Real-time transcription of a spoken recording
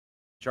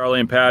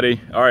Charlie and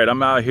Patty. All right,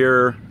 I'm out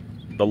here,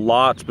 the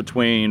lots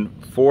between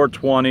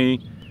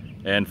 420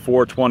 and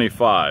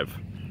 425.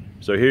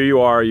 So here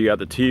you are, you got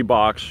the tee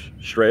box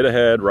straight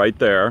ahead right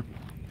there.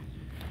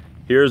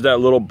 Here's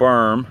that little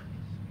berm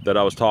that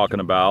I was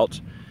talking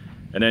about.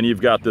 And then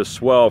you've got this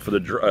swell for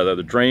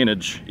the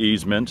drainage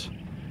easement.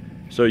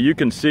 So you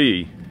can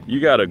see, you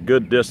got a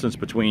good distance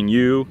between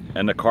you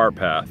and the cart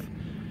path.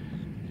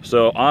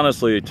 So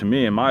honestly, to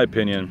me, in my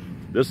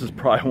opinion, this is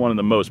probably one of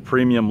the most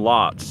premium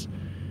lots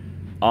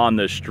on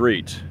this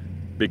street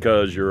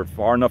because you're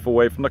far enough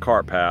away from the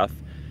cart path.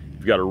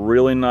 You've got a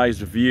really nice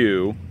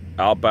view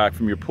out back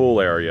from your pool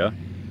area.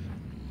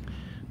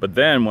 But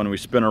then when we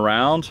spin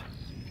around,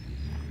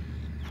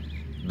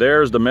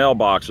 there's the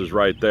mailboxes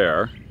right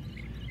there.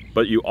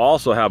 But you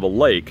also have a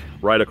lake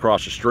right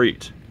across the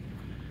street.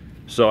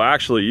 So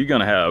actually you're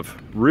gonna have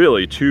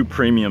really two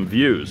premium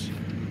views.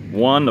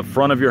 One, the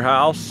front of your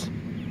house,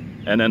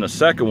 and then the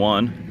second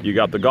one, you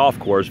got the golf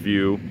course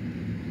view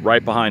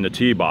right behind the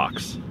tee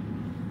box.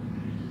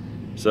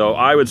 So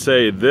I would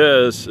say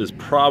this is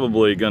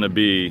probably going to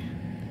be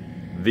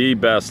the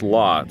best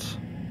lot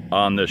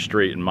on this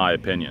street in my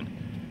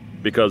opinion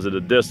because of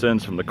the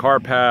distance from the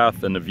cart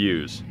path and the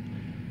views.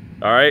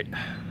 All right.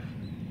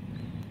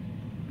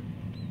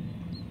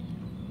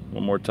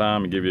 One more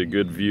time to give you a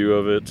good view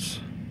of it.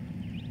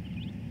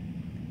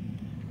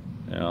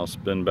 And I'll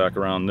spin back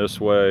around this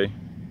way.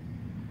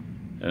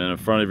 And in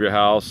front of your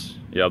house,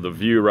 you have the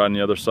view right on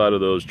the other side of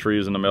those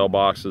trees and the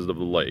mailboxes of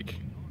the lake.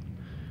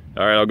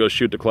 All right, I'll go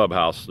shoot the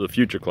clubhouse, the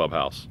future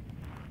clubhouse.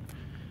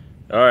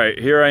 All right,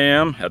 here I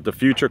am at the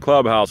future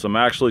clubhouse. I'm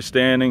actually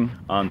standing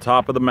on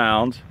top of the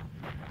mound.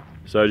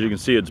 So as you can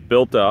see, it's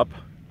built up.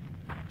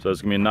 So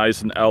it's gonna be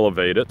nice and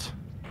elevated.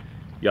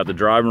 You got the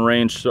driving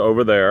range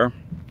over there.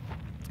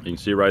 You can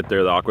see right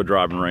there, the aqua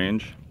driving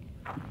range.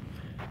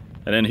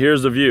 And then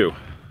here's the view,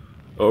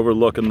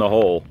 overlooking the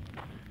hole.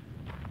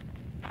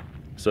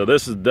 So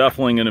this is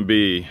definitely gonna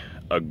be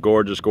a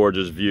gorgeous,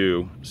 gorgeous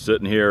view,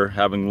 sitting here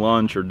having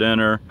lunch or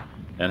dinner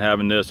and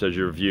having this as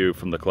your view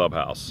from the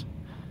clubhouse.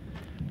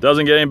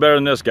 Doesn't get any better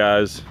than this,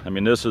 guys. I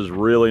mean, this is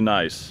really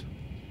nice.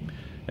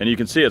 And you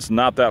can see it's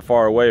not that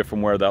far away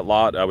from where that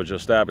lot I was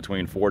just at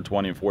between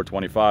 420 and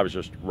 425 is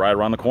just right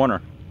around the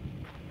corner.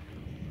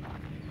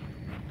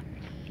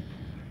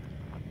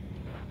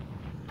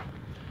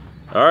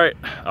 All right,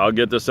 I'll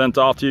get this sent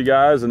off to you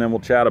guys and then we'll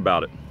chat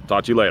about it.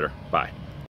 Talk to you later. Bye.